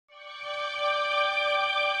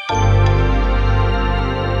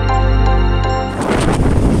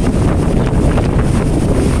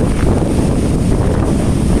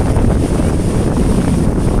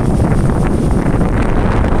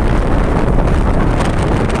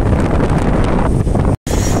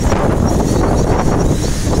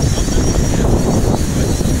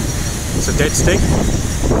dead stick.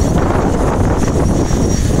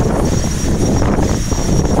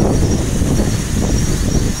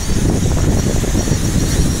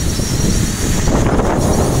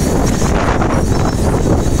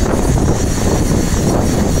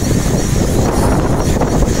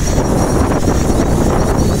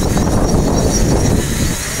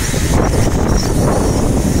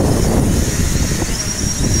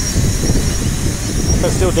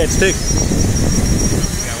 That's still dead stick.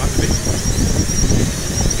 Go up a bit.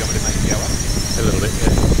 Do you want me to make it go up? A little bit,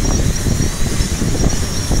 yeah.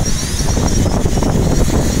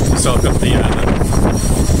 So I've got the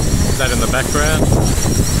that in the background.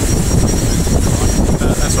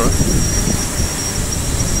 That's alright.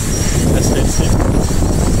 That's dead stick.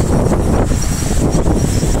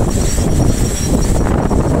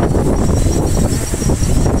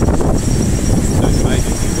 So it's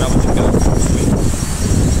amazing well as it goes to swing.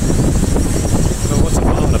 So what's it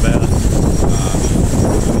on about?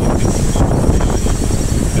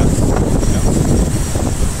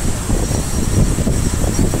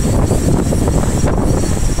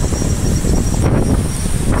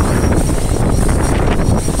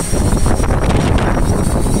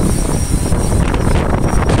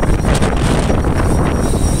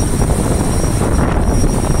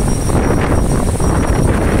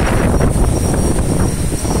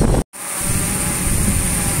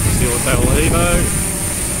 Autel Evo,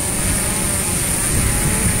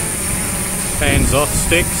 hands off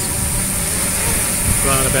sticks,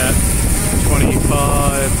 run about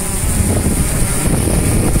 25,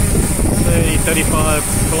 30, 35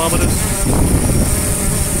 kilometres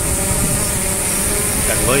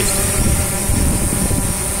at least.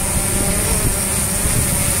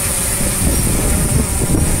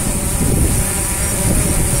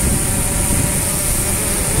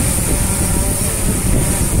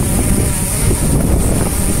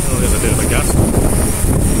 There's a bit of a gust.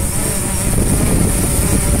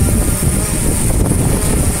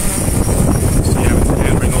 See how it's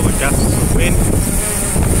encountering all the gusts of wind.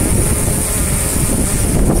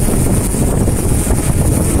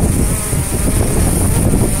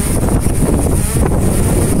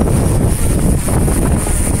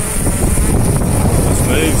 Just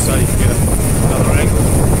move so you can get another angle.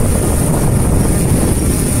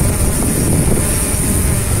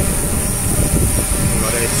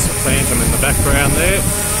 It's a Phantom in the background there.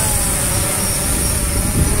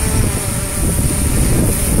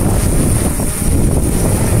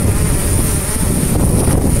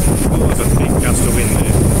 Oh, there's a big gust of wind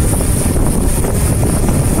there.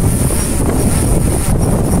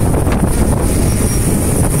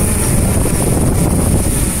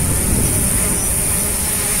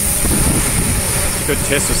 It's a good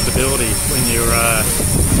test of stability when you're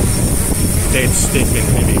dead stick in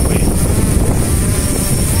heavy wind.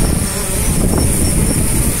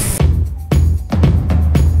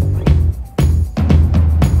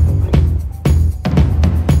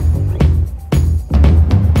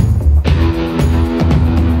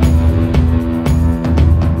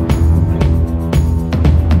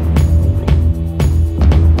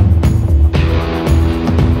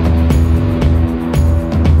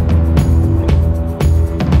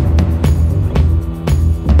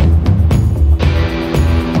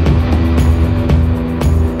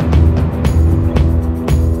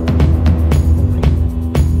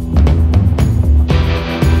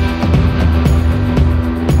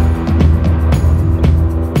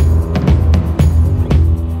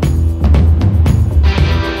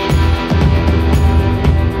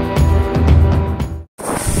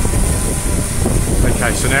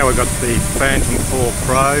 Okay, so now we've got the Phantom 4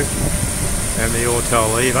 Pro and the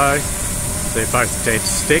Autel Evo. They're both dead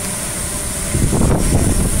stick.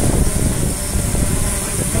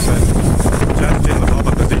 So, just in the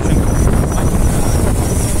bobber position.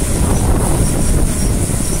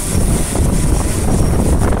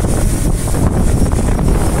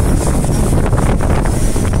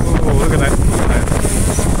 Oh, look at that.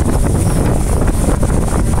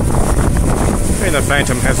 I mean, the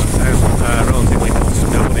Phantom has relatively more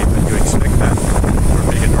stability, but you expect that for a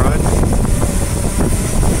bigger drone.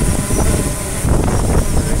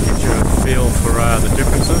 It gives you a feel for the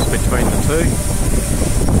differences between the two.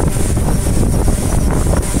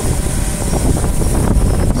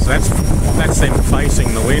 So that's them facing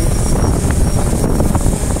the wind.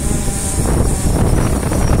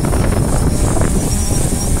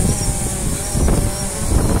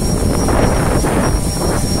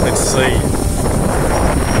 Let's see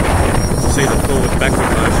the forward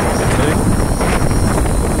backward motion of the two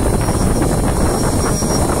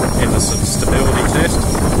in the stability test.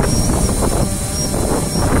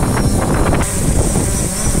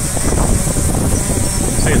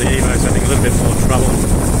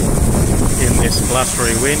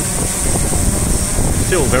 wind.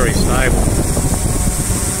 Still very stable.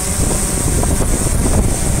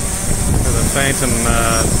 The Phantom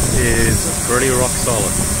is pretty rock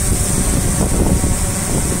solid.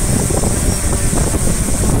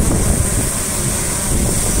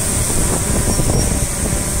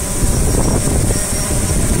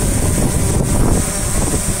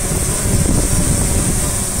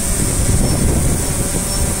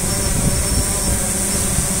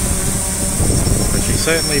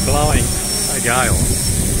 Certainly blowing a gale.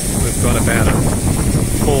 We've got about a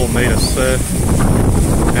 4-metre surf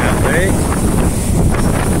out there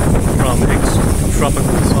from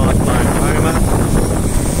ex-tropical cyclone Homer.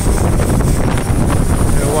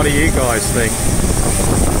 Now, what do you guys think?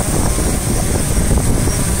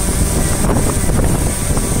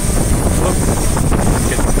 Look,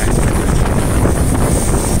 get back.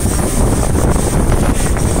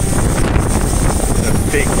 A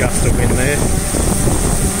big gust of wind there.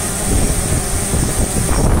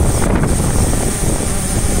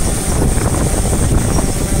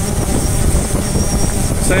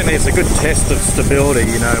 Certainly it's a good test of stability,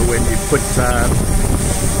 you know, when you put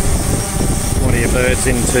one of your birds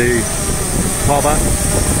into hover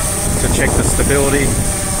to check the stability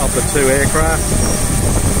of the two aircraft.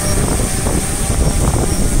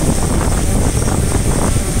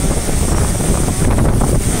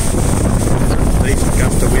 Decent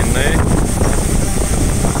gust of wind there.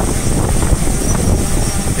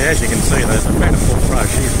 Yeah, as you can see, there's a Phantom 4 Pro,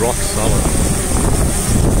 she's rock solid.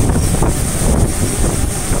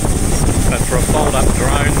 But for a fold-up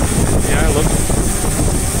drone, you know, look,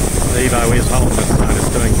 the Evo is holding its own, it's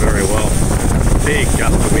doing very well. Big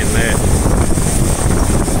gust of wind there.